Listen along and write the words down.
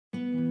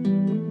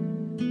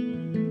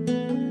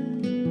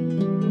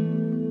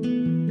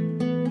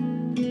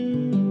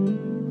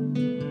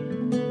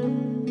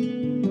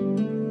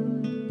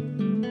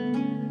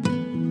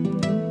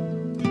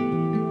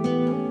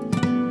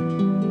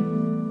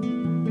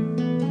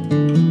If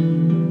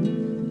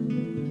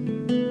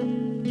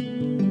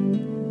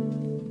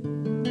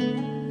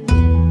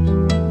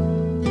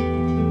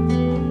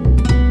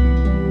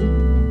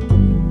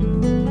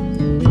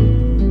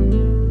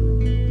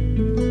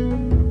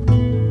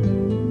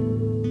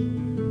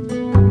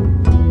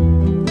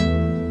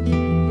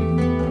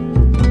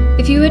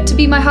you were to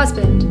be my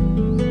husband,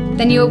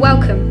 then you are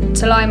welcome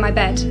to lie in my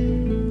bed.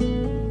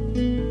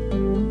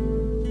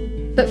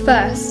 But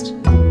first,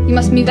 you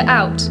must move it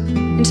out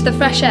into the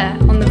fresh air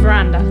on the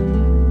veranda.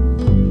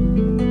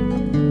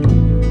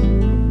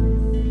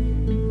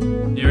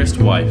 Dearest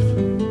wife,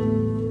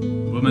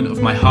 woman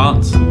of my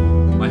heart,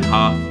 my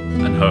hearth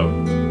and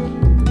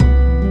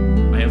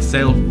home, I have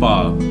sailed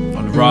far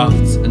on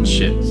rafts and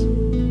ships.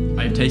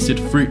 I have tasted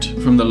fruit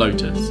from the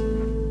lotus,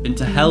 been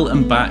to hell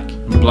and back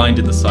and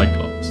blinded the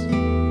Cyclops.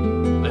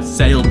 I've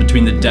sailed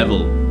between the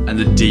devil and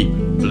the deep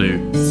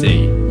blue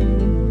sea.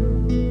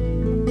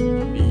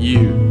 But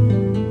you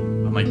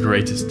are my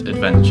greatest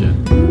adventure.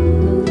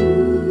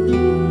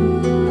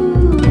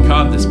 I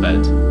carved this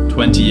bed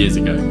 20 years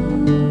ago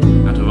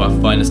out of our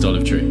finest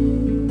olive tree.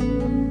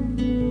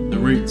 The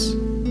roots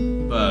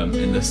firm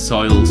in the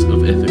soils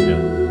of Ithaca.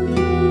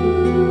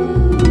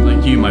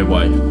 Like you, my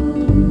wife,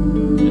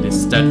 it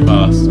is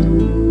steadfast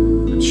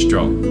and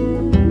strong,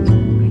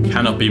 and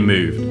cannot be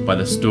moved by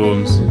the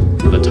storms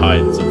or the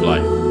tides of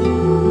life.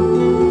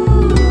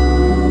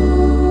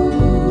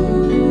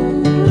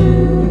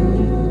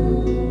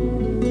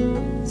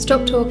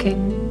 Stop talking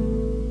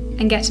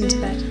and get into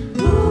bed.